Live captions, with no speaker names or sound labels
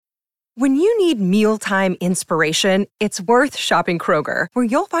When you need mealtime inspiration, it's worth shopping Kroger, where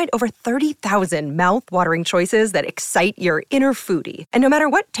you'll find over 30,000 mouth-watering choices that excite your inner foodie. And no matter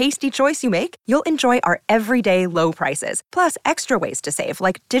what tasty choice you make, you'll enjoy our everyday low prices, plus extra ways to save,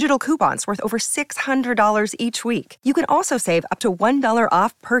 like digital coupons worth over $600 each week. You can also save up to $1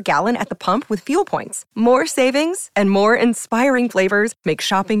 off per gallon at the pump with fuel points. More savings and more inspiring flavors make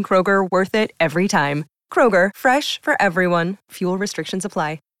shopping Kroger worth it every time. Kroger, fresh for everyone. Fuel restrictions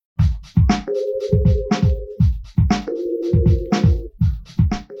apply.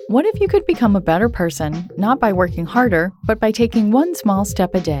 What if you could become a better person, not by working harder, but by taking one small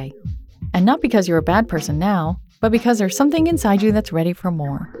step a day? And not because you're a bad person now, but because there's something inside you that's ready for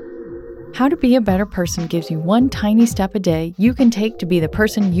more. How to Be a Better Person gives you one tiny step a day you can take to be the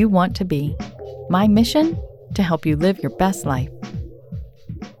person you want to be. My mission? To help you live your best life.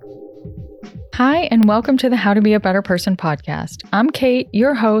 Hi, and welcome to the How to Be a Better Person podcast. I'm Kate,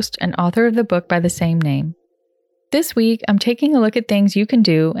 your host and author of the book by the same name. This week, I'm taking a look at things you can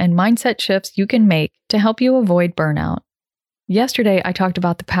do and mindset shifts you can make to help you avoid burnout. Yesterday, I talked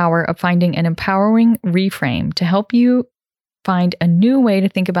about the power of finding an empowering reframe to help you find a new way to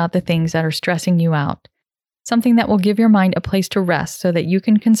think about the things that are stressing you out. Something that will give your mind a place to rest so that you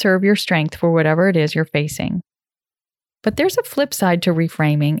can conserve your strength for whatever it is you're facing. But there's a flip side to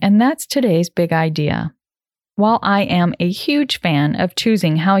reframing, and that's today's big idea. While I am a huge fan of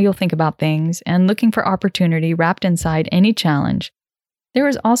choosing how you'll think about things and looking for opportunity wrapped inside any challenge, there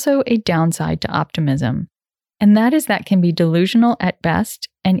is also a downside to optimism, and that is that can be delusional at best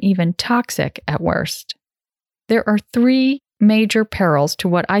and even toxic at worst. There are three major perils to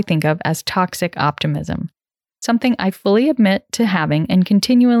what I think of as toxic optimism, something I fully admit to having and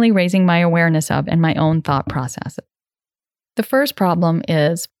continually raising my awareness of in my own thought processes. The first problem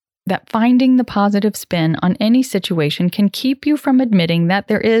is that finding the positive spin on any situation can keep you from admitting that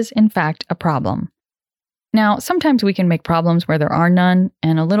there is, in fact, a problem. Now, sometimes we can make problems where there are none,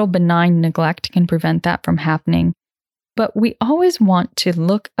 and a little benign neglect can prevent that from happening. But we always want to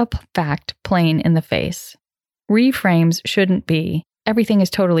look a fact plain in the face. Reframes shouldn't be, everything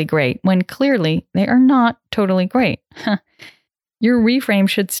is totally great, when clearly they are not totally great. Your reframe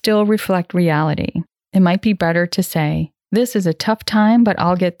should still reflect reality. It might be better to say, "This is a tough time, but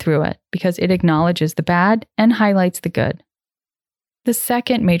I'll get through it," because it acknowledges the bad and highlights the good. The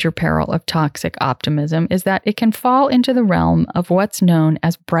second major peril of toxic optimism is that it can fall into the realm of what's known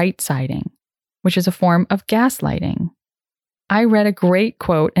as bright-siding, which is a form of gaslighting. I read a great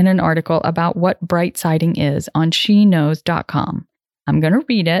quote in an article about what bright-siding is on sheknows.com. I'm going to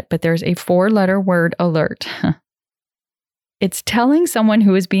read it, but there's a 4-letter word alert. It's telling someone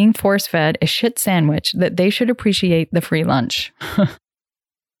who is being force-fed a shit sandwich that they should appreciate the free lunch.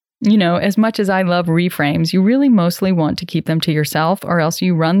 You know, as much as I love reframes, you really mostly want to keep them to yourself, or else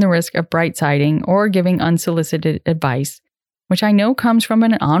you run the risk of bright-siding or giving unsolicited advice, which I know comes from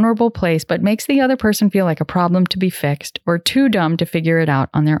an honorable place but makes the other person feel like a problem to be fixed or too dumb to figure it out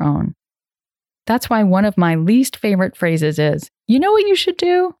on their own. That's why one of my least favorite phrases is, "You know what you should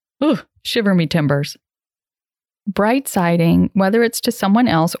do?" Ugh, shiver me timbers. Bright-siding, whether it's to someone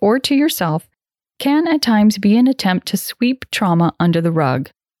else or to yourself, can at times be an attempt to sweep trauma under the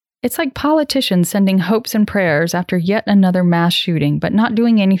rug. It's like politicians sending hopes and prayers after yet another mass shooting, but not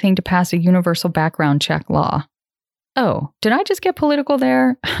doing anything to pass a universal background check law. Oh, did I just get political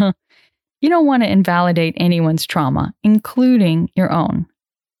there? You don't want to invalidate anyone's trauma, including your own.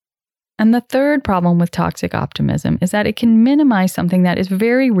 And the third problem with toxic optimism is that it can minimize something that is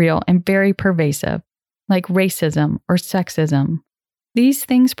very real and very pervasive, like racism or sexism. These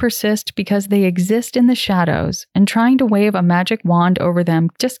things persist because they exist in the shadows, and trying to wave a magic wand over them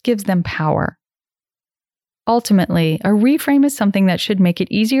just gives them power. Ultimately, a reframe is something that should make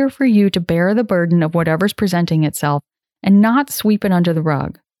it easier for you to bear the burden of whatever's presenting itself and not sweep it under the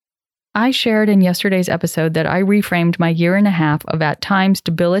rug. I shared in yesterday's episode that I reframed my 1.5 years of at times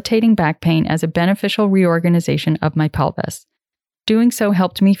debilitating back pain as a beneficial reorganization of my pelvis. Doing so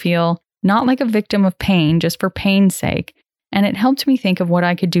helped me feel not like a victim of pain just for pain's sake, and it helped me think of what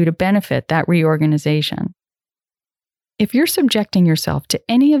I could do to benefit that reorganization. If you're subjecting yourself to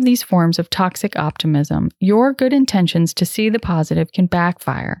any of these forms of toxic optimism, your good intentions to see the positive can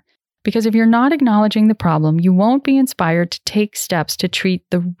backfire, because if you're not acknowledging the problem, you won't be inspired to take steps to treat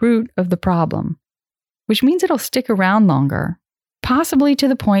the root of the problem, which means it'll stick around longer, possibly to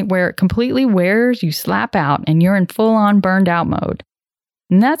the point where it completely wears you slap out and you're in full-on burned out mode.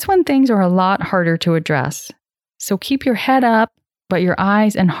 And that's when things are a lot harder to address. So keep your head up, but your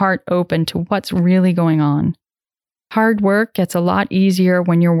eyes and heart open to what's really going on. Hard work gets a lot easier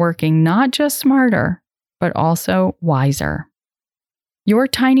when you're working not just smarter, but also wiser. Your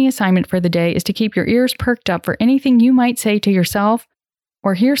tiny assignment for the day is to keep your ears perked up for anything you might say to yourself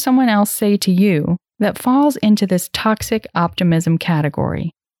or hear someone else say to you that falls into this toxic optimism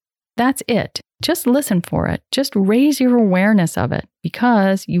category. That's it. Just listen for it. Just raise your awareness of it,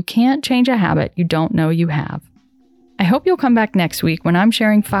 because you can't change a habit you don't know you have. I hope you'll come back next week when I'm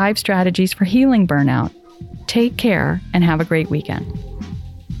sharing 5 strategies for healing burnout. Take care and have a great weekend.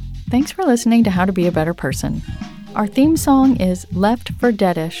 Thanks for listening to How to Be a Better Person. Our theme song is Left for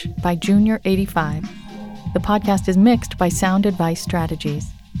Deadish by Junior85. The podcast is mixed by Sound Advice Strategies.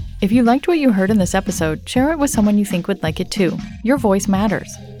 If you liked what you heard in this episode, share it with someone you think would like it too. Your voice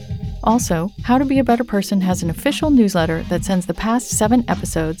matters. Also, How to Be a Better Person has an official newsletter that sends the past 7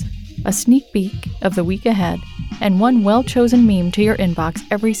 episodes, a sneak peek of the week ahead, and one well-chosen meme to your inbox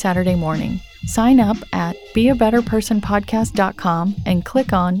every Saturday morning. Sign up at beabetterpersonpodcast.com and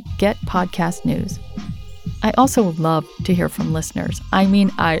click on Get Podcast News. I also love to hear from listeners. I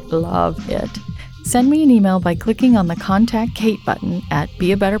love it. Send me an email by clicking on the Contact Kate button at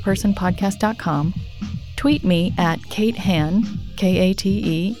beabetterpersonpodcast.com. Tweet me at Kate Han,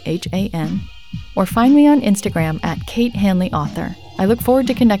 Katehan, or find me on Instagram at Kate Hanley Author. I look forward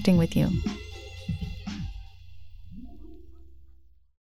to connecting with you.